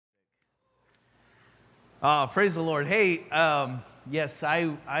Praise the Lord. Hey, yes,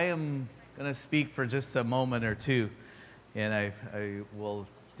 I am going to speak for just a moment or two, and I will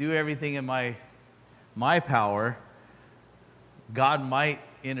do everything in my power. God might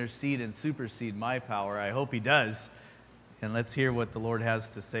intercede and supersede my power. I hope He does. And let's hear what the Lord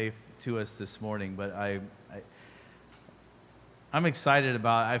has to say to us this morning. But I'm excited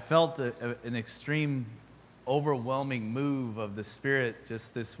about it. I felt an extreme, overwhelming move of the Spirit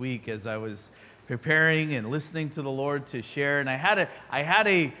just this week as I was preparing and listening to the Lord to share. And I had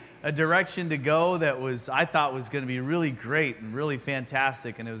a direction to go that I thought was going to be really great and really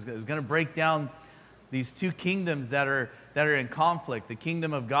fantastic. And it was going to break down these two kingdoms that are in conflict, the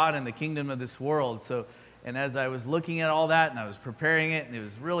kingdom of God and the kingdom of this world. And as I was looking at all that and I was preparing it, and it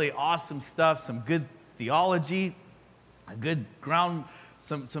was really awesome stuff, some good theology, a good ground,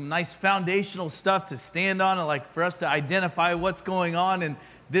 some nice foundational stuff to stand on, and like for us to identify what's going on in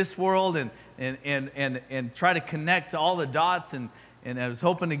this world and try to connect all the dots. And I was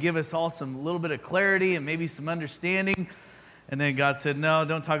hoping to give us all some little bit of clarity and maybe some understanding. And then God said, no,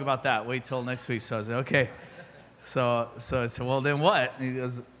 don't talk about that. Wait till next week. So I said, okay. So I said, well, then what? And he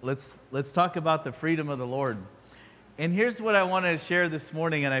goes, let's talk about the freedom of the Lord. And here's what I want to share this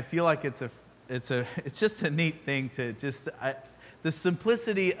morning, and I feel like it's just a neat thing to the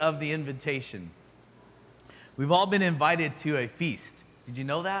simplicity of the invitation. We've all been invited to a feast. Did you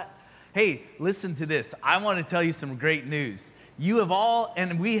know that? Hey, listen to this. I want to tell you some great news. You have all,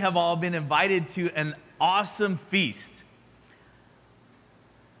 and we have all been invited to an awesome feast.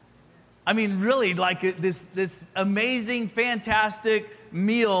 I mean, really, like this amazing, fantastic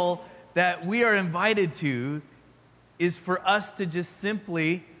meal that we are invited to is for us to just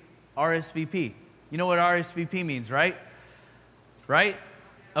simply RSVP. You know what RSVP means, right? Right?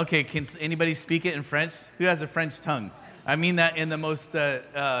 Okay, can anybody speak it in French? Who has a French tongue? I mean that in the most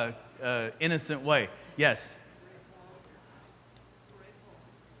innocent way. Yes.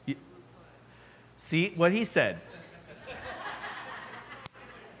 See what he said.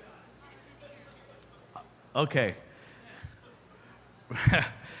 Okay.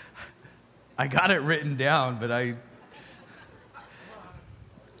 I got it written down, but I...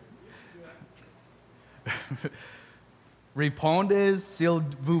 Répondez s'il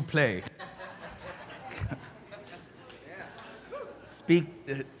vous plaît.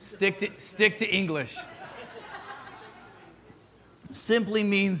 Stick to English. Simply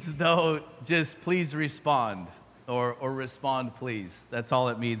means, though, just please respond. Or respond, please. That's all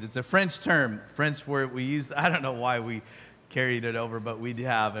it means. It's a French term, French word we use. I don't know why we carried it over, but we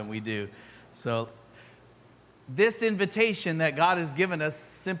have and we do. So this invitation that God has given us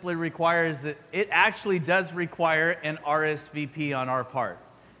simply requires it actually does require an RSVP on our part.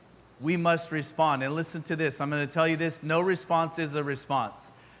 We must respond. And listen to this. I'm going to tell you this. No response is a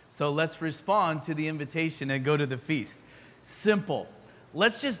response. So let's respond to the invitation and go to the feast. Simple.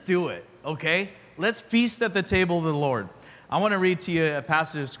 Let's just do it, okay? Let's feast at the table of the Lord. I want to read to you a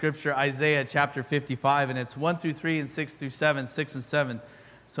passage of Scripture, Isaiah chapter 55, and it's 1-3 and 6-7, 6 and 7.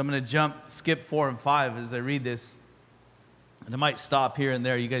 So I'm going to skip 4 and 5 as I read this. And I might stop here and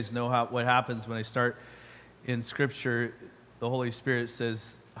there. You guys know what happens when I start in Scripture. The Holy Spirit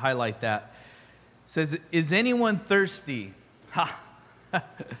says, highlight that. It says, is anyone thirsty?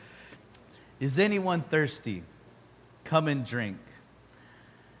 Is anyone thirsty? Come and drink.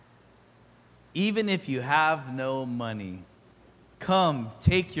 Even if you have no money, come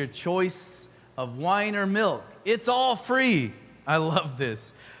take your choice of wine or milk. It's all free. I love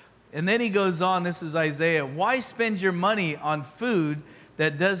this. And then he goes on, this is Isaiah. Why spend your money on food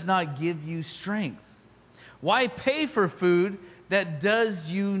that does not give you strength? Why pay for food that does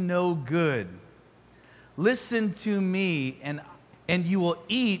you no good? Listen to me, and you will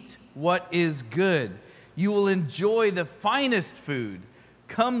eat what is good. You will enjoy the finest food.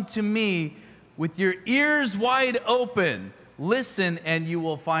 Come to me with your ears wide open. Listen, and you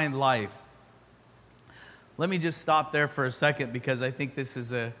will find life. Let me just stop there for a second, because I think this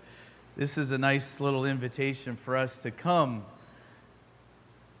is a nice little invitation for us to come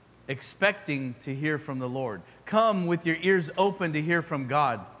expecting to hear from the Lord. Come with your ears open to hear from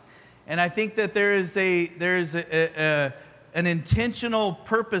God. And I think that there is an intentional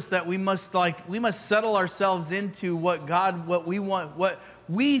purpose that we must settle ourselves into what we want, what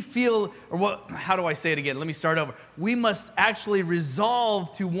we feel, how do I say it again? Let me start over. We must actually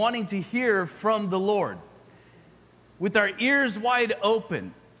resolve to wanting to hear from the Lord with our ears wide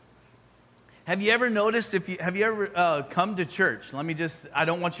open. Have you ever noticed, have you ever come to church? I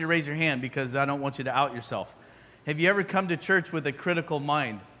don't want you to raise your hand because I don't want you to out yourself. Have you ever come to church with a critical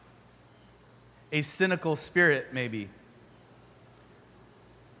mind? A cynical spirit, maybe?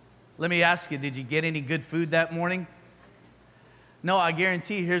 Let me ask you, did you get any good food that morning? No, I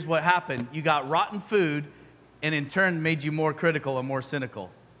guarantee you, here's what happened. You got rotten food, and in turn made you more critical and more cynical.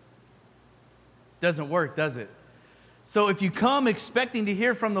 Doesn't work, does it? So if you come expecting to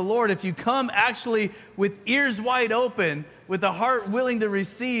hear from the Lord, if you come actually with ears wide open, with a heart willing to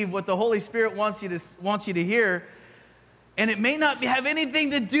receive what the Holy Spirit wants you to hear, and it may not have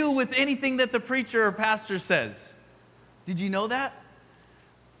anything to do with anything that the preacher or pastor says. Did you know that?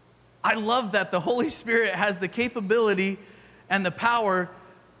 I love that the Holy Spirit has the capability and the power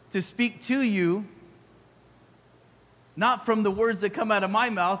to speak to you, not from the words that come out of my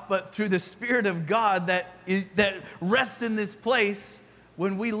mouth, but through the Spirit of God that rests in this place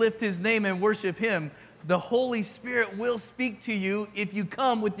when we lift His name and worship Him. The Holy Spirit will speak to you if you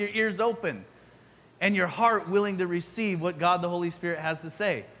come with your ears open and your heart willing to receive what God the Holy Spirit has to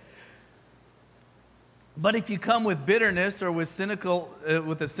say. But if you come with bitterness or with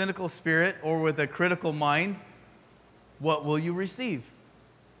a cynical spirit or with a critical mind, what will you receive?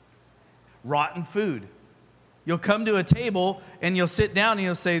 Rotten food. You'll come to a table and you'll sit down and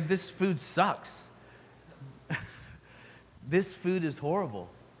you'll say, this food sucks. This food is horrible.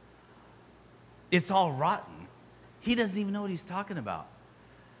 It's all rotten. He doesn't even know what he's talking about.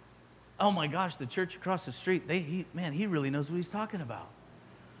 Oh my gosh, the church across the street, he really knows what he's talking about.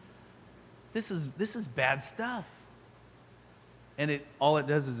 This is bad stuff. And all it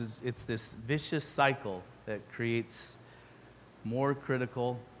does is it's this vicious cycle that creates more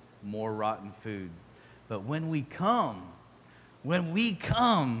critical, more rotten food. But when we come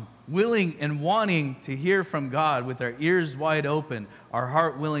willing and wanting to hear from God with our ears wide open, our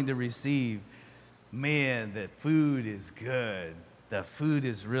heart willing to receive, man, the food is good. The food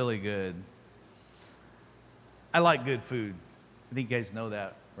is really good. I like good food. I think you guys know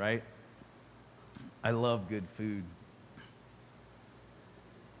that, right? I love good food.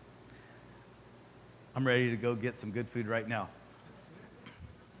 I'm ready to go get some good food right now.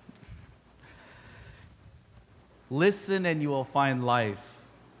 Listen and you will find life.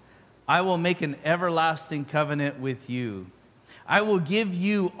 I will make an everlasting covenant with you. I will give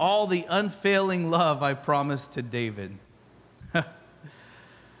you all the unfailing love I promised to David.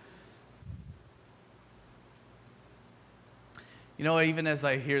 You know, even as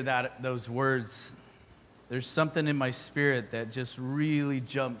I hear those words, there's something in my spirit that just really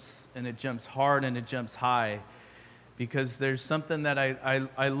jumps, and it jumps hard and it jumps high, because there's something that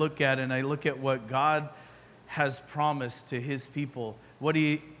I look at, and I look at what God has promised to His people, what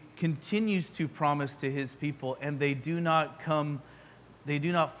He continues to promise to His people, and they do not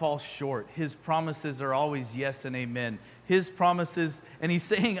fall short. His promises are always yes and amen. His promises, and He's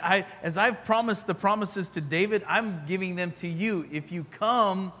saying, as I've promised the promises to David, I'm giving them to you if you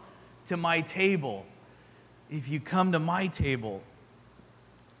come to my table. If you come to my table.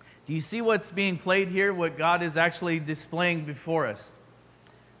 Do you see what's being played here? What God is actually displaying before us.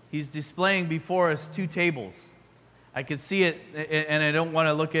 He's displaying before us two tables. I could see it, and I don't want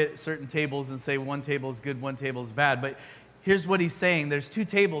to look at certain tables and say one table is good, one table is bad. But here's what He's saying. There's two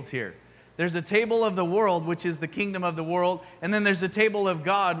tables here. There's a table of the world, which is the kingdom of the world. And then there's a table of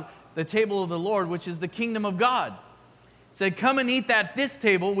God, the table of the Lord, which is the kingdom of God. He said, come and eat at this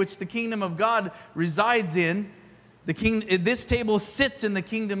table, which the kingdom of God resides in. This table sits in the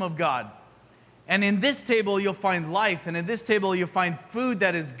kingdom of God. And in this table, you'll find life. And in this table, you'll find food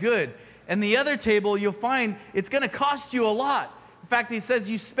that is good. And the other table, you'll find it's going to cost you a lot. In fact, He says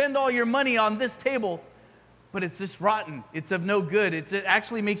you spend all your money on this table, but it's just rotten. It's of no good. It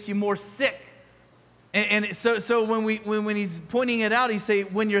actually makes you more sick. And so when He's pointing it out, He say,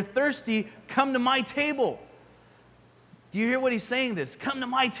 when you're thirsty, come to my table. Do you hear what He's saying this? Come to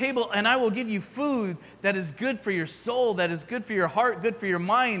my table and I will give you food that is good for your soul, that is good for your heart, good for your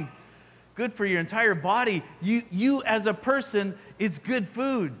mind, good for your entire body. You as a person, it's good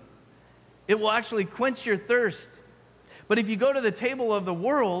food. It will actually quench your thirst. But if you go to the table of the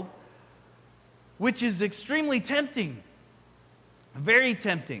world, which is extremely tempting, very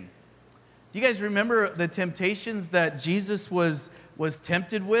tempting. Do you guys remember the temptations that Jesus was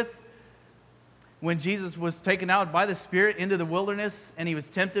tempted with? When Jesus was taken out by the Spirit into the wilderness and He was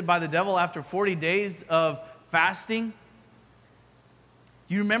tempted by the devil after 40 days of fasting.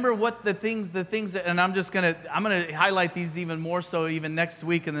 Do you remember what the things that, and I'm going to highlight these even more so even next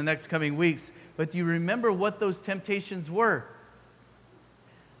week and the next coming weeks. But do you remember what those temptations were?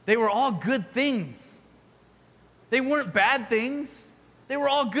 They were all good things. They weren't bad things. They were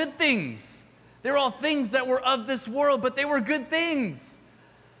all good things. They were all things that were of this world, but they were good things.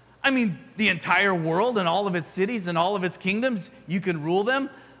 I mean, the entire world and all of its cities and all of its kingdoms, you can rule them.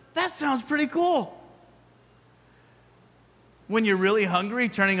 That sounds pretty cool. when you're really hungry,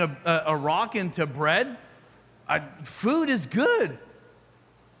 turning a rock into bread. Food is good,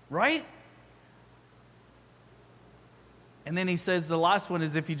 right? And then he says the last one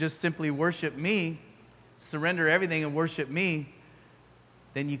is if you just simply worship me, surrender everything and worship me,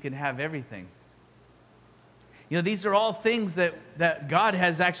 then you can have everything. You know, these are all things that God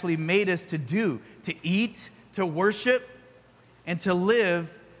has actually made us to do, to eat, to worship, and to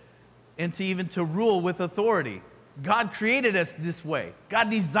live, and to even to rule with authority. God created us this way. God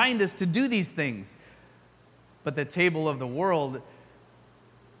designed us to do these things. But the table of the world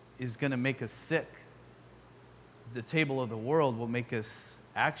is going to make us sick. The table of the world will make us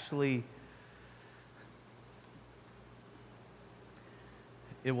actually,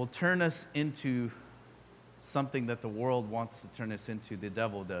 it will turn us into something that the world wants to turn us into. The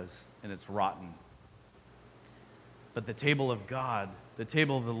devil does, and it's rotten. But the table of God, the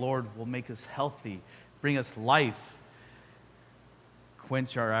table of the Lord will make us healthy, bring us life,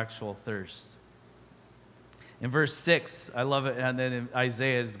 quench our actual thirst. In verse 6, I love it, and then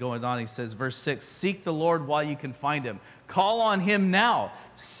Isaiah is going on, he says, verse 6, seek the Lord while you can find him. Call on him now.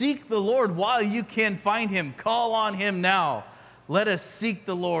 Seek the Lord while you can find him. Call on him now. Let us seek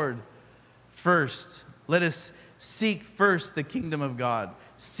the Lord first. Let us seek first the kingdom of God.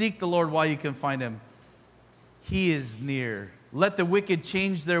 Seek the Lord while you can find him. He is near. Let the wicked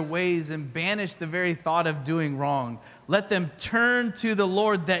change their ways and banish the very thought of doing wrong. Let them turn to the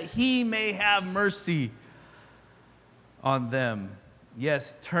Lord that he may have mercy on them.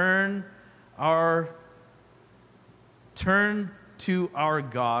 Yes, turn to our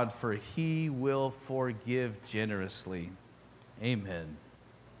God, for he will forgive generously. Amen.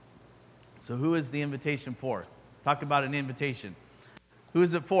 So who is the invitation for? Talk about an invitation. Who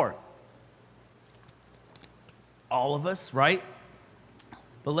is it for? All of us, right?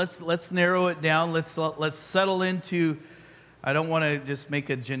 But let's narrow it down. Let's settle into, I don't want to just make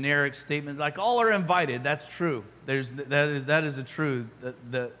a generic statement like all are invited. That's true. That is a truth.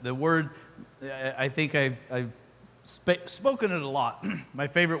 The word, I think I've spoken it a lot. My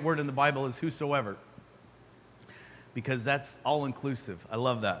favorite word in the Bible is whosoever, because that's all inclusive. I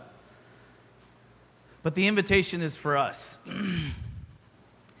love that. But the invitation is for us.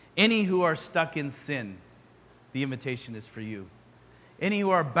 Any who are stuck in sin, the invitation is for you. Any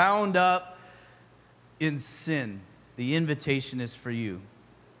who are bound up in sin, the invitation is for you.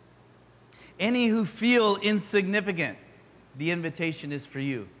 Any who feel insignificant, the invitation is for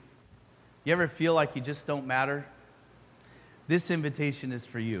you. You ever feel like you just don't matter? This invitation is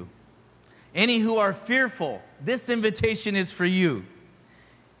for you. Any who are fearful, this invitation is for you.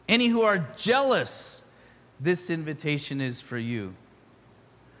 Any who are jealous, this invitation is for you.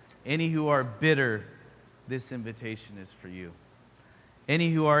 Any who are bitter, this invitation is for you. Any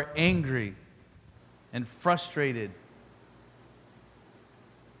who are angry and frustrated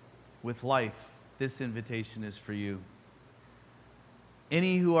with life, this invitation is for you.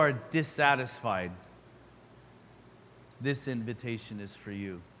 Any who are dissatisfied, this invitation is for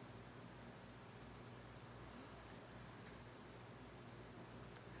you.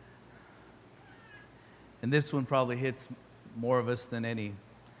 And this one probably hits more of us than any.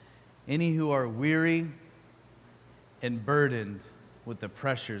 Any who are weary and burdened with the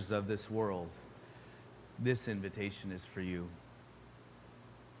pressures of this world, this invitation is for you.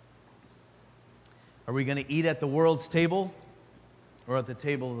 Are we going to eat at the world's table or at the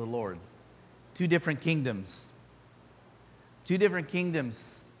table of the Lord? Two different kingdoms. Two different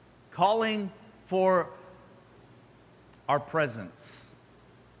kingdoms calling for our presence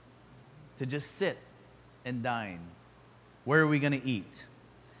to just sit and dine. Where are we going to eat?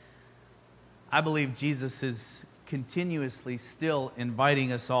 I believe Jesus is continuously still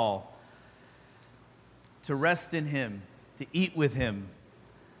inviting us all to rest in him, to eat with him.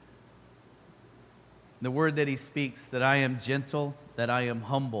 The word that he speaks, that I am gentle, that I am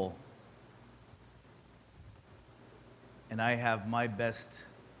humble, and I have my best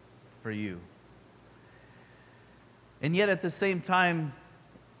for you. And yet at the same time,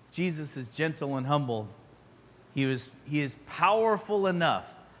 Jesus is gentle and humble. He is powerful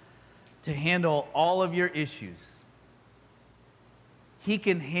enough to handle all of your issues. He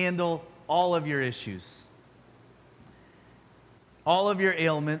can handle all of your issues, all of your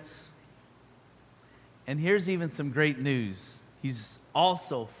ailments. And here's even some great news. He's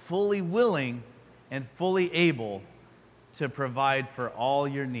also fully willing and fully able to provide for all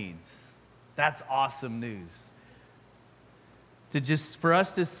your needs. That's awesome news. For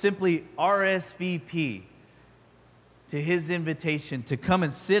us to simply RSVP to his invitation to come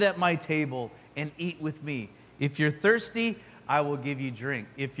and sit at my table and eat with me. If you're thirsty, I will give you drink.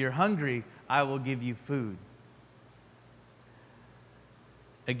 If you're hungry, I will give you food.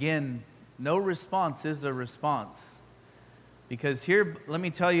 again, no response is a response. Because here, let me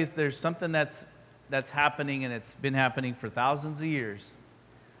tell you, there's something that's happening, and it's been happening for thousands of years.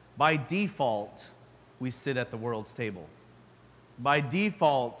 By default, we sit at the world's table. By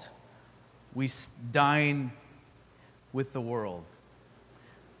default, we dine with the world.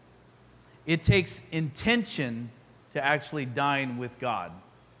 It takes intention to actually dine with God.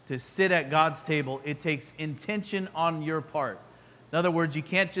 To sit at God's table, it takes intention on your part. In other words, you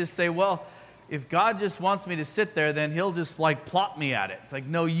can't just say, well, if God just wants me to sit there, then he'll just like plop me at it. It's like,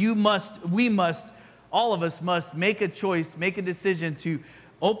 no, we must, all of us must make a choice, make a decision to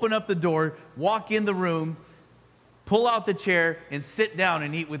open up the door, walk in the room, pull out the chair, and sit down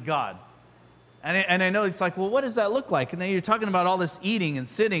and eat with God. And I know it's like, well, what does that look like? And then you're talking about all this eating and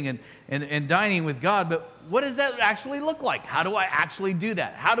sitting and dining with God, but what does that actually look like? How do I actually do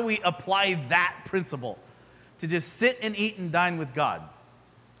that? How do we apply that principle to just sit and eat and dine with God?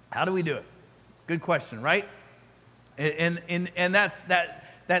 How do we do it? Good question, right? And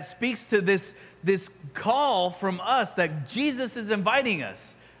that speaks to this call from us that Jesus is inviting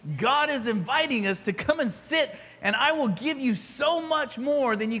us. God is inviting us to come and sit, and I will give you so much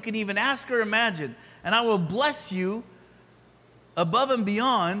more than you can even ask or imagine. And I will bless you above and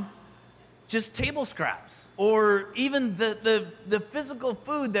beyond just table scraps, or even the physical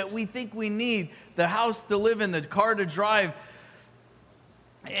food that we think we need, the house to live in, the car to drive.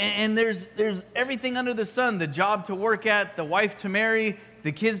 And there's everything under the sun, the job to work at, the wife to marry,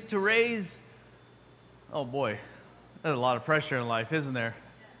 the kids to raise. Oh boy, there's a lot of pressure in life, isn't there?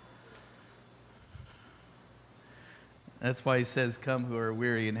 That's why he says, come who are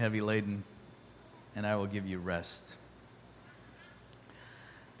weary and heavy laden, and I will give you rest.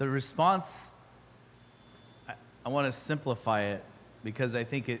 The response, I want to simplify it because I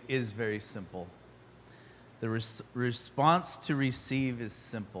think it is very simple. The response to receive is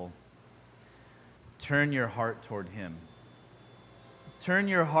simple. Turn your heart toward him. Turn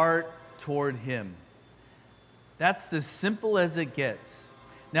your heart toward him. That's as simple as it gets.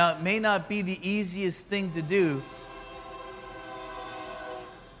 Now, it may not be the easiest thing to do.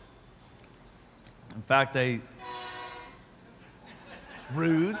 In fact, it's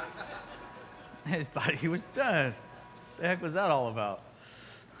rude. I just thought he was done. What the heck was that all about?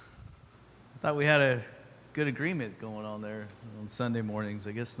 I thought we had a good agreement going on there on Sunday mornings.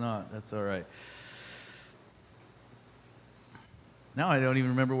 I guess not. That's all right. Now I don't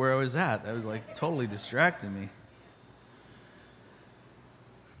even remember where I was at. That was like totally distracting me.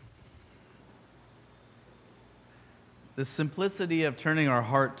 The simplicity of turning our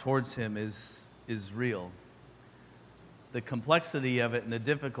heart towards him is real. The complexity of it and the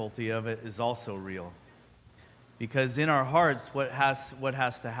difficulty of it is also real. Because in our hearts, what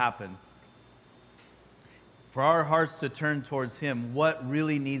has to happen? For our hearts to turn towards him, what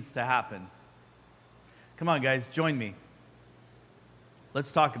really needs to happen? Come on, guys, join me.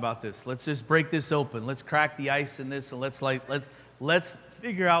 Let's talk about this. Let's just break this open. Let's crack the ice in this, and let's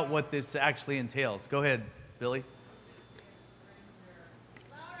figure out what this actually entails. Go ahead, Billy.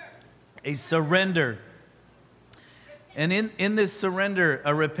 A surrender. And in this surrender,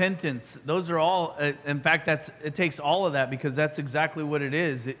 a repentance, those are all, in fact, it takes all of that, because that's exactly what it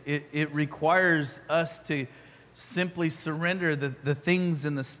is. It requires us to simply surrender the things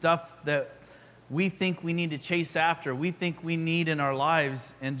and the stuff that we think we need to chase after, we think we need in our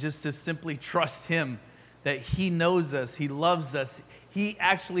lives, and just to simply trust him that he knows us, he loves us, he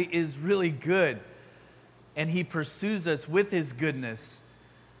actually is really good, and he pursues us with his goodness.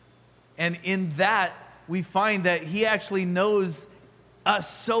 And in that, we find that he actually knows us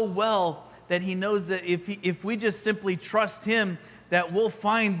so well that he knows that if we just simply trust him, that we'll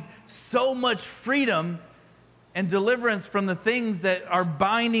find so much freedom and deliverance from the things that are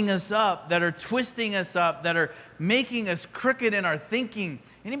binding us up, that are twisting us up, that are making us crooked in our thinking.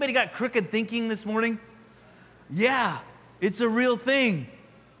 Anybody got crooked thinking this morning? Yeah, it's a real thing.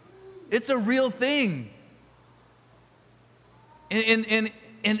 It's a real thing.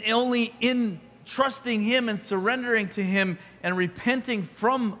 And only in trusting him and surrendering to him and repenting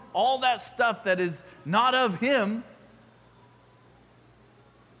from all that stuff that is not of him,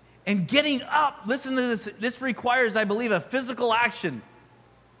 and getting up. Listen to this. This requires, I believe, a physical action.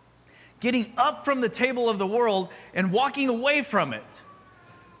 Getting up from the table of the world and walking away from it.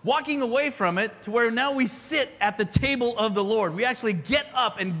 Walking away from it to where now we sit at the table of the Lord. We actually get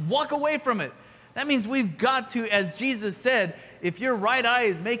up and walk away from it. That means we've got to, as Jesus said, if your right eye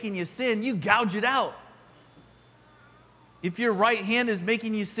is making you sin, you gouge it out. If your right hand is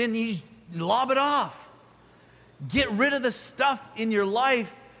making you sin, you lob it off. Get rid of the stuff in your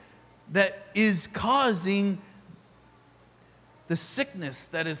life that is causing the sickness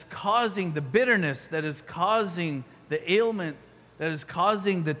that is causing the bitterness, that is causing the ailment, that is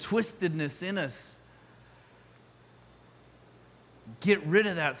causing the twistedness in us. Get rid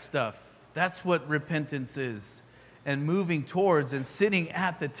of that stuff. That's what repentance is. And moving towards and sitting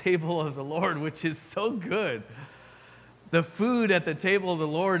at the table of the Lord, which is so good. The food at the table of the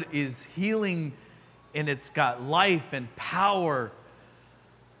Lord is healing, and it's got life and power,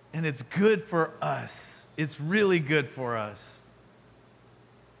 and it's good for us. It's really good for us.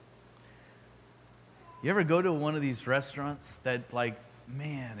 You ever go to one of these restaurants that, like,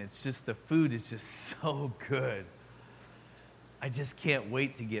 man, it's just, the food is just so good. I just can't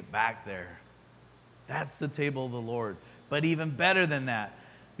wait to get back there. That's the table of the Lord. But even better than that,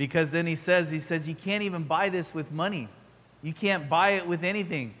 because then he says, you can't even buy this with money. You can't buy it with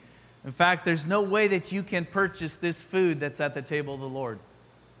anything. In fact, there's no way that you can purchase this food that's at the table of the Lord.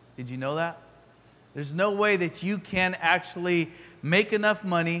 Did you know that? There's no way that you can actually make enough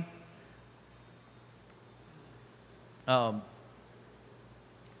money,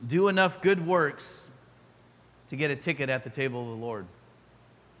 do enough good works to get a ticket at the table of the Lord.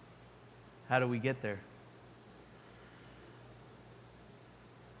 How do we get there?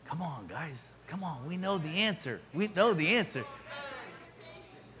 Come on, guys. Come on. We know the answer. We know the answer.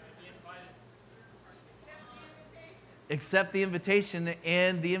 Accept the invitation,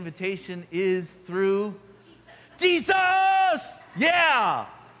 and the invitation is through Jesus. Yeah.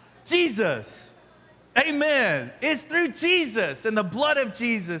 Jesus. Amen. It's through Jesus and the blood of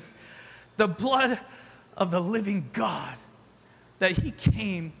Jesus, the blood of the living God, that he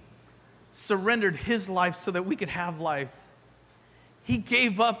came, surrendered his life so that we could have life. He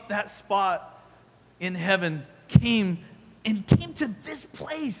gave up that spot in heaven, came to this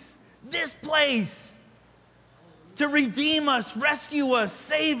place, to redeem us, rescue us,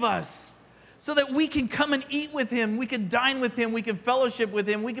 save us, so that we can come and eat with him, we can dine with him, we can fellowship with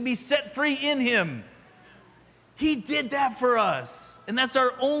him, we can be set free in him. He did that for us, and that's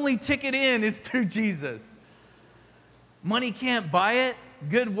our only ticket in, is through Jesus. Money can't buy it.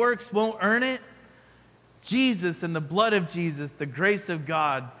 Good works won't earn it. Jesus and the blood of Jesus, the grace of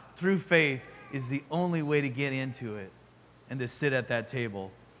God through faith, is the only way to get into it and to sit at that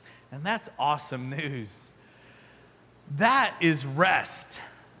table. And that's awesome news. That is rest.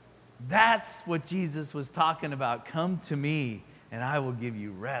 That's what Jesus was talking about. Come to me and I will give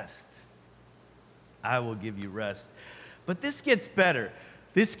you rest. I will give you rest. But this gets better.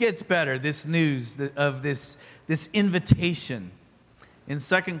 This gets better, this news of this invitation. In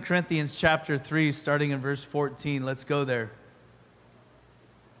 2 Corinthians chapter 3, starting in verse 14, let's go there.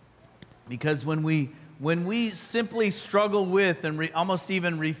 Because when we simply struggle with and almost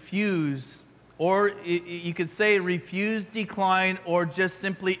even refuse, or you could say refuse, decline, or just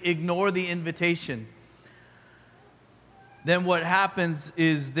simply ignore the invitation, then what happens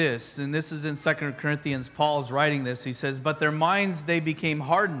is this, and this is in 2 Corinthians, Paul's writing this. He says, but their minds, they became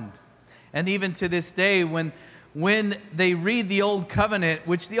hardened. And even to this day, when they read the Old Covenant,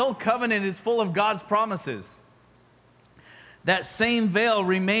 which the Old Covenant is full of God's promises, that same veil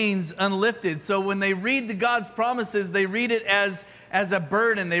remains unlifted. So when they read the God's promises, they read it as a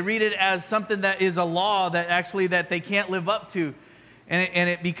burden. They read it as something that is a law that they can't live up to. And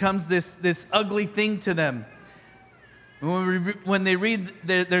it becomes this ugly thing to them. When they read,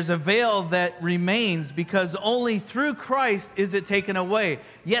 there's a veil that remains, because only through Christ is it taken away.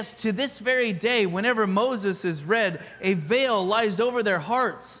 Yes, to this very day, whenever Moses is read, a veil lies over their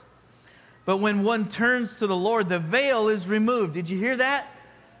hearts. But when one turns to the Lord, the veil is removed. Did you hear that?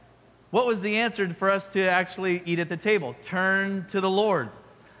 What was the answer for us to actually eat at the table? Turn to the Lord.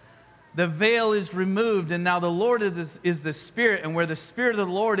 The veil is removed, and now the Lord is the Spirit, and where the Spirit of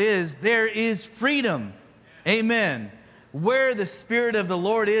the Lord is, there is freedom. Amen. Where the Spirit of the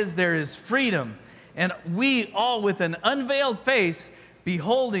Lord is, there is freedom. And we all, with an unveiled face,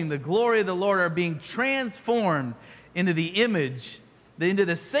 beholding the glory of the Lord, are being transformed into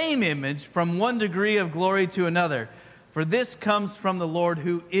the same image, from one degree of glory to another. For this comes from the Lord,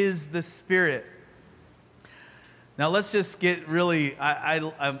 who is the Spirit. Now let's just get really, I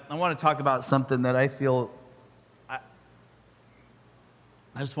want to talk about something that I feel, I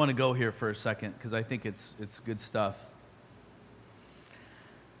just want to go here for a second, because I think it's good stuff.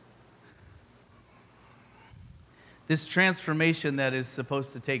 This transformation that is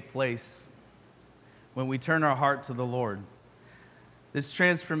supposed to take place when we turn our heart to the Lord, this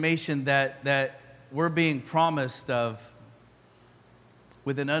transformation that we're being promised of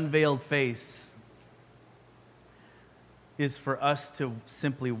with an unveiled face, is for us to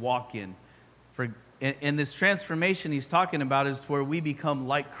simply walk in. And this transformation he's talking about is where we become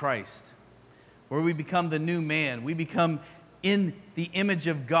like Christ, where we become the new man. We become in the image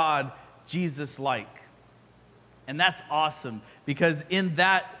of God, Jesus-like. And that's awesome, because in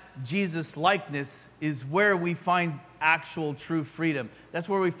that Jesus likeness is where we find actual true freedom. That's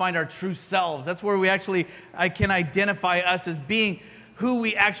where we find our true selves. That's where I can identify us as being who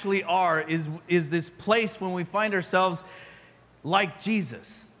we actually are, is this place when we find ourselves like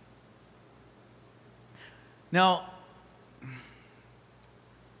Jesus. Now,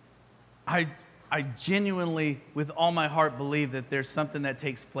 I genuinely, with all my heart, believe that there's something that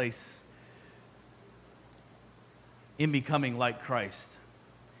takes place in becoming like Christ.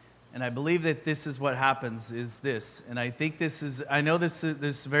 And I believe that this is what happens, is this. And I think I know this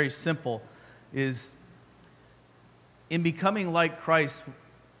is very simple, is in becoming like Christ,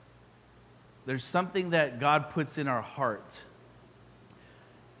 there's something that God puts in our heart.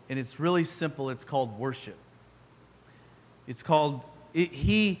 And it's really simple. It's called worship.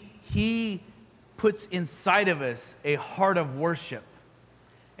 He puts inside of us a heart of worship.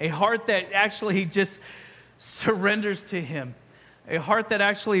 A heart that actually just surrenders to Him. A heart that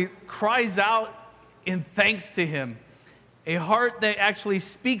actually cries out in thanks to Him. A heart that actually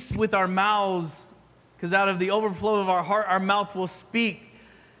speaks with our mouths, because out of the overflow of our heart, our mouth will speak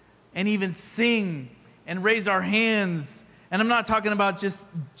and even sing and raise our hands. And I'm not talking about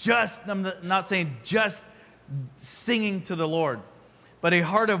I'm not saying just singing to the Lord, but a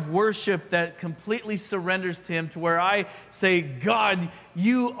heart of worship that completely surrenders to Him, to where I say, God,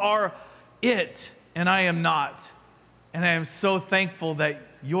 you are it, and I am not. And I am so thankful that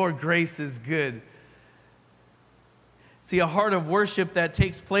your grace is good. See, a heart of worship that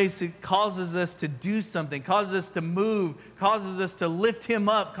takes place, it causes us to do something, causes us to move, causes us to lift Him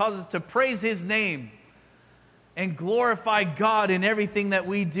up, causes us to praise His name and glorify God in everything that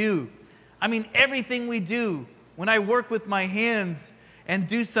we do. I mean, everything we do. When I work with my hands and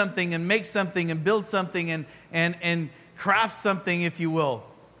do something and make something and build something and craft something, if you will,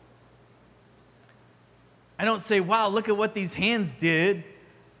 I don't say, wow, look at what these hands did.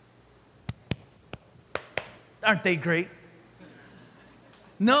 Aren't they great?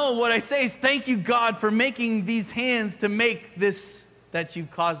 No, what I say is, thank you, God, for making these hands to make this that you've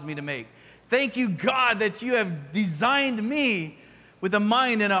caused me to make. Thank you, God, that you have designed me with a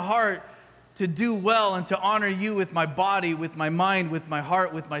mind and a heart to do well and to honor you with my body, with my mind, with my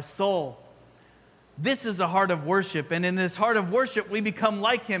heart, with my soul. This is a heart of worship. And in this heart of worship, we become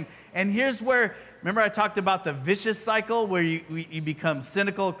like Him. And here's where, remember I talked about the vicious cycle where you become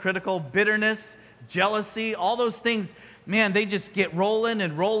cynical, critical, bitterness, jealousy, all those things. Man, they just get rolling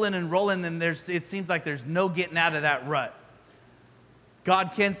and rolling and rolling. And it seems like there's no getting out of that rut.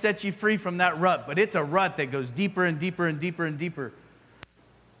 God can set you free from that rut, but it's a rut that goes deeper and deeper and deeper and deeper.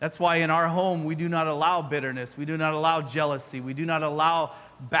 That's why in our home, we do not allow bitterness. We do not allow jealousy. We do not allow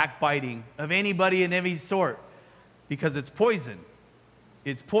backbiting of anybody in any sort, because it's poison.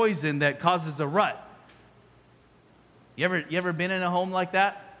 It's poison that causes a rut. You ever been in a home like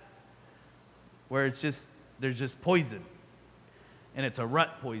that? Where there's just poison. And it's a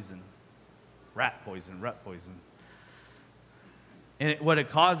rut poison. Rat poison, rut poison. And what it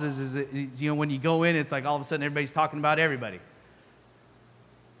causes is, when you go in, it's like all of a sudden everybody's talking about everybody.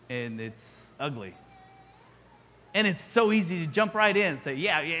 And it's ugly. And it's so easy to jump right in and say,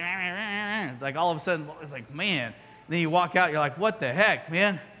 yeah. It's like all of a sudden, it's like, man. And then you walk out, you're like, what the heck,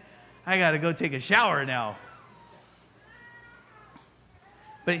 man? I got to go take a shower now.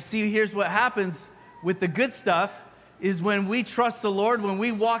 But see, here's what happens with the good stuff is when we trust the Lord, when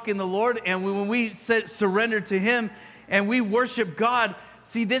we walk in the Lord, and when we surrender to Him and we worship God.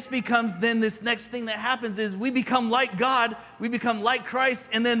 See, this becomes then this next thing that happens is we become like God, we become like Christ,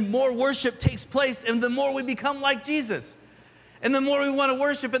 and then more worship takes place, and the more we become like Jesus. And the more we want to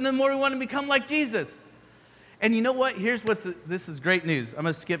worship, and the more we want to become like Jesus. And you know what? This is great news. I'm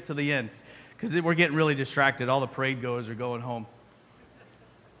going to skip to the end, because we're getting really distracted. All the parade goers are going home.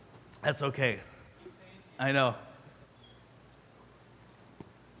 That's okay. I know.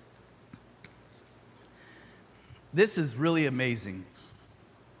 This is really amazing.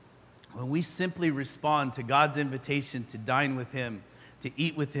 When we simply respond to God's invitation to dine with Him, to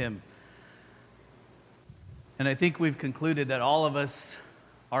eat with Him. And I think we've concluded that all of us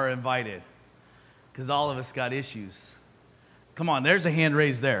are invited, because all of us got issues. Come on, there's a hand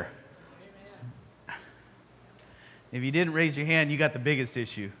raised there. Amen. If you didn't raise your hand, you got the biggest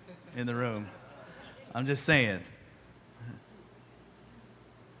issue in the room. I'm just saying.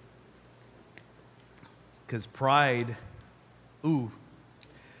 Because pride,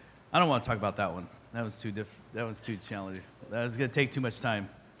 I don't want to talk about that one. That was too challenging. That was going to take too much time.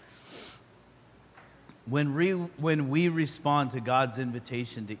 When we respond to God's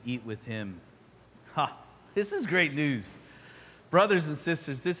invitation to eat with Him, this is great news. Brothers and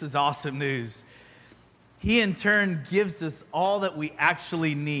sisters, this is awesome news. He in turn gives us all that we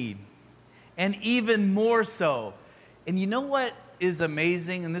actually need, and even more so. And you know what is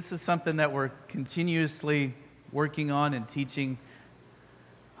amazing? And this is something that we're continuously working on and teaching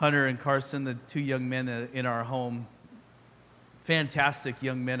Hunter and Carson, the two young men in our home. Fantastic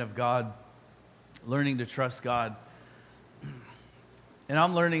young men of God, learning to trust God. And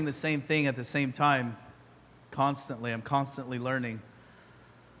I'm learning the same thing at the same time, constantly. I'm constantly learning.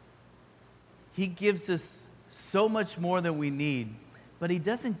 He gives us so much more than we need, but He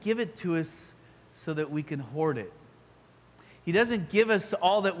doesn't give it to us so that we can hoard it. He doesn't give us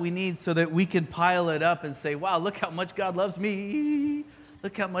all that we need so that we can pile it up and say, wow, look how much God loves me.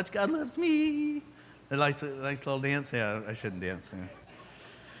 Look how much God loves me. A nice little dance. Yeah, I shouldn't dance.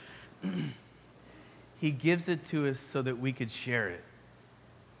 Yeah. He gives it to us so that we could share it.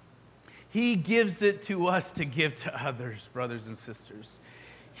 He gives it to us to give to others, brothers and sisters.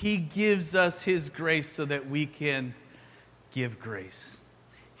 He gives us His grace so that we can give grace.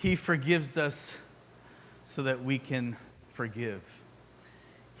 He forgives us so that we can forgive.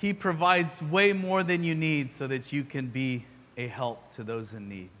 He provides way more than you need so that you can be a help to those in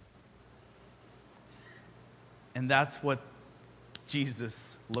need. And that's what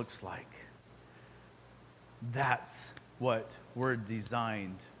Jesus looks like. That's what we're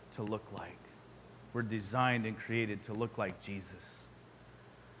designed to look like. We're designed and created to look like Jesus.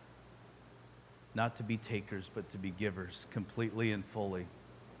 Not to be takers, but to be givers, completely and fully.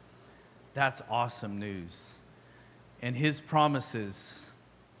 That's awesome news. And His promises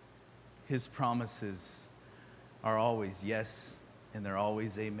are always yes, and they're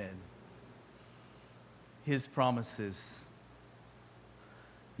always amen. His promises,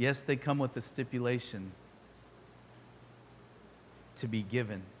 yes, they come with a stipulation to be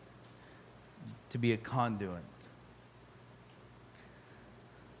given, to be a conduit.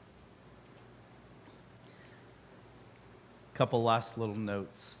 Couple last little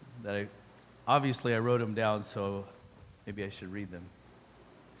notes that I wrote them down, so maybe I should read them.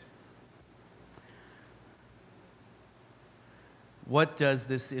 What does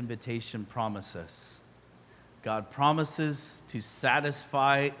this invitation promise us? God promises to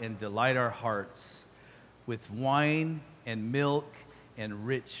satisfy and delight our hearts with wine and milk and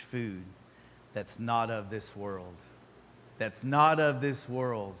rich food that's not of this world. That's not of this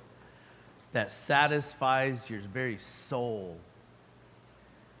world. That satisfies your very soul.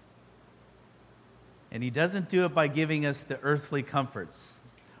 And He doesn't do it by giving us the earthly comforts.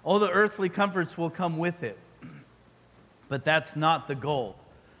 Oh, the earthly comforts will come with it. But that's not the goal.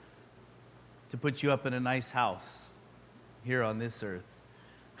 To put you up in a nice house here on this earth.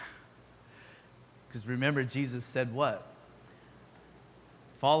 Because remember, Jesus said what?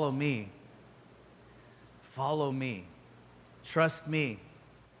 Follow me. Follow me. Trust me.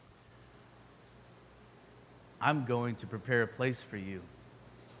 I'm going to prepare a place for you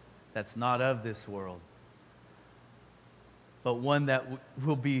that's not of this world, but one that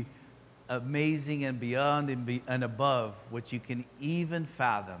will be amazing and beyond and above what you can even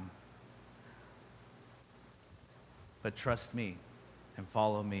fathom. But trust me and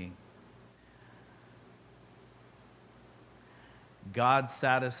follow me. God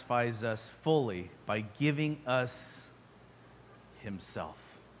satisfies us fully by giving us Himself.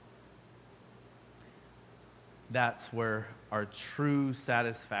 That's where our true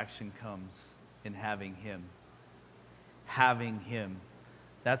satisfaction comes, in having Him. Having Him.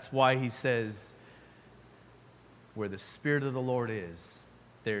 That's why He says, where the Spirit of the Lord is,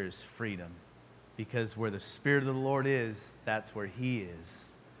 there is freedom. Because where the Spirit of the Lord is, that's where He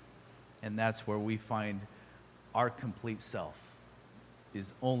is. And that's where we find our complete self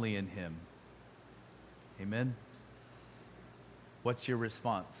is only in Him. Amen? What's your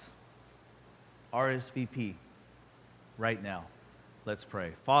response? RSVP. Right now. Let's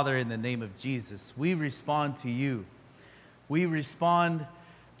pray. Father, in the name of Jesus, we respond to You. We respond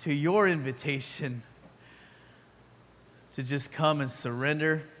to Your invitation to just come and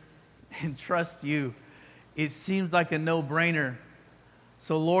surrender and trust You. It seems like a no-brainer.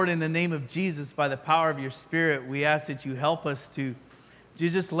 So, Lord, in the name of Jesus, by the power of Your Spirit, we ask that You help us to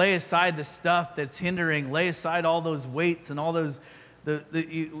just lay aside the stuff that's hindering, lay aside all those weights and all those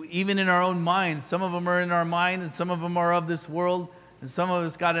even in our own minds. Some of them are in our mind, and some of them are of this world, and some of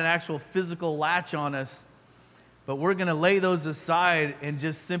us got an actual physical latch on us. But we're going to lay those aside and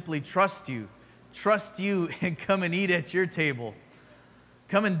just simply trust You. Trust You and come and eat at Your table.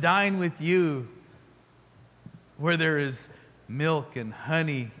 Come and dine with You where there is milk and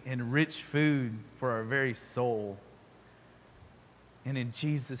honey and rich food for our very soul. And in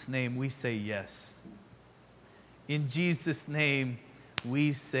Jesus' name we say yes. In Jesus' name,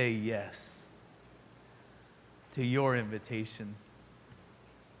 we say yes to your invitation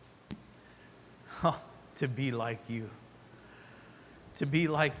to be like you. To be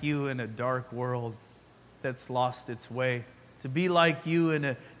like you in a dark world that's lost its way. To be like you in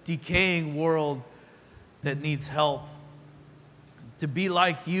a decaying world that needs help. To be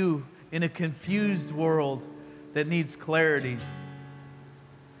like you in a confused world that needs clarity.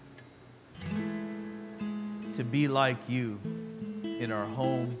 To be like you in our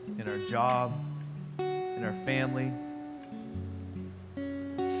home, in our job, in our family.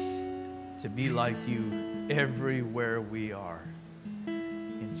 To be like you everywhere we are.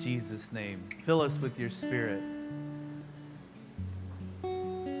 In Jesus' name, fill us with your Spirit.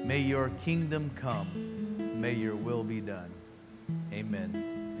 May your kingdom come. May your will be done.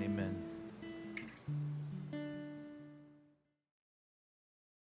 Amen. Amen.